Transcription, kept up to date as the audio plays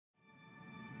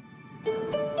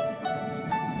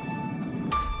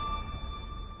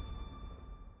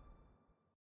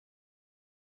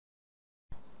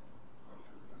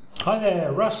Hi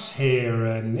there, Russ here,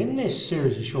 and in this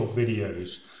series of short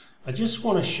videos I just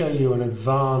want to show you an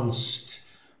advanced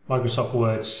Microsoft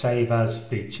Word Save As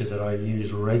feature that I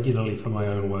use regularly for my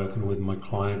own work and with my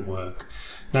client work.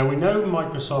 Now we know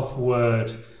Microsoft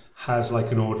Word has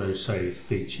like an autosave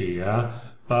feature, yeah?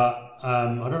 But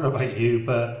I don't know about you,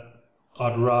 but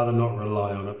I'd rather not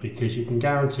rely on it because you can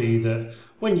guarantee that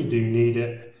when you do need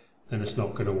it, then it's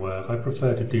not going to work. I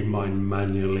prefer to do mine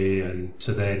manually and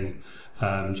to then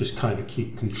just kind of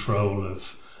keep control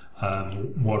of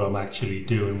what I'm actually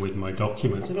doing with my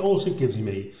documents. And it also gives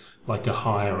me like a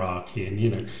hierarchy. And you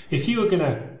know, if you were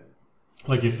gonna,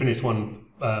 like you finish one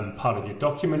part of your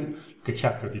document, like a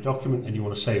chapter of your document, and you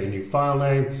want to save a new file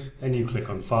name, then you click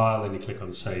on File, then you click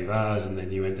on Save As, and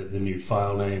then you enter the new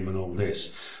file name and all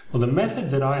this. Well, the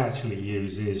method that I actually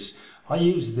use is I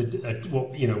use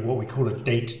what we call a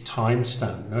date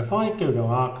timestamp. Now, if I go to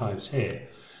Archives here,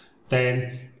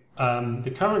 then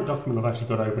the current document I've actually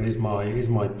got open is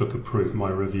my book of proof, my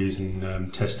reviews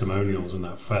and testimonials and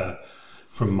that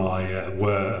from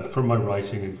my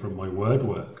writing and from my Word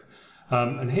work.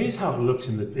 And here's how it looks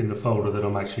in the folder that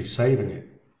I'm actually saving it.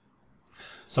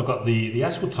 So I've got the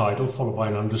actual title followed by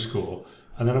an underscore,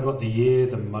 and then I've got the year,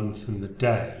 the month, and the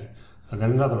day, and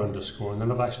then another underscore, and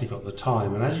then I've actually got the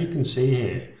time. And as you can see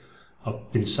here, I've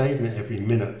been saving it every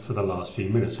minute for the last few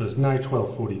minutes. So it's now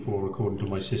 12:44 according to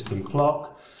my system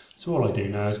clock. So all I do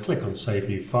now is click on Save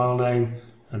New File Name,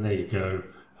 and there you go,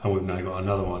 and we've now got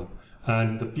another one.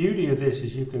 And the beauty of this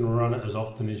is you can run it as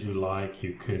often as you like.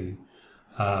 You can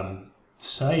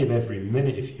save every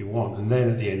minute if you want, and then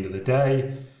at the end of the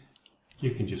day, you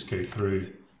can just go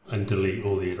through and delete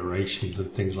all the iterations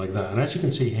and things like that. And as you can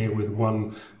see here with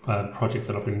one project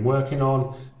that I've been working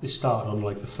on, this started on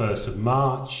like the 1st of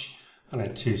March, and I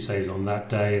had 2 saves on that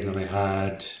day, and then I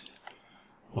had,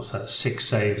 6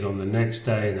 saves on the next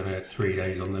day, and then I had 3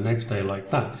 days on the next day,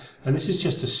 like that. And this is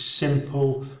just a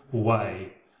simple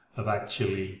way of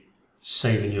actually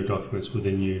saving your documents with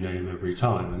a new name every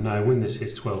time. And now when this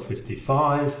hits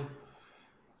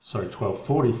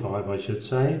 12:45 I should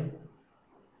say,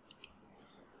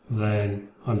 then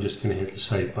I'm just going to hit the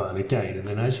save button again, and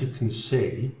then as you can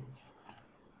see,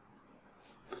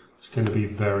 it's going to be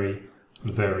very,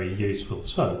 very useful.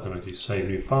 So then I do Save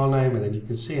New File Name, and then you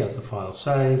can see as the file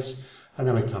saves, and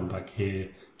then I come back here,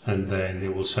 and then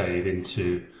it will save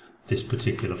into this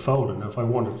particular folder. Now if I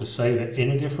wanted to save it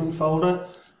in a different folder,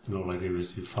 then all I do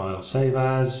is do File Save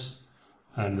As,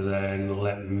 and then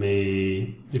let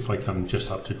me, if I come just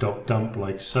up to Doc Dump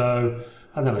like so,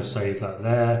 and then I save that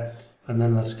there, and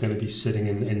then that's going to be sitting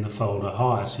in the folder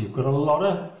higher. So you've got a lot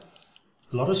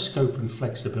of scope and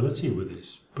flexibility with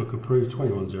this book approved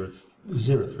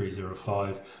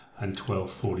 210305 and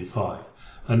 1245,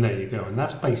 and there you go. And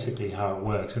that's basically how it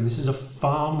works. And this is a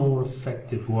far more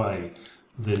effective way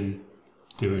than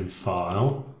doing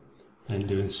File and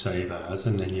doing Save As,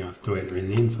 and then you have to enter in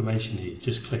the information here.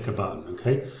 Just click a button,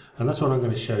 okay? And that's what I'm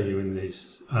going to show you in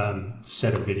this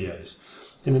set of videos.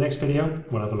 In the next video,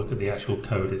 we'll have a look at the actual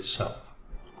code itself.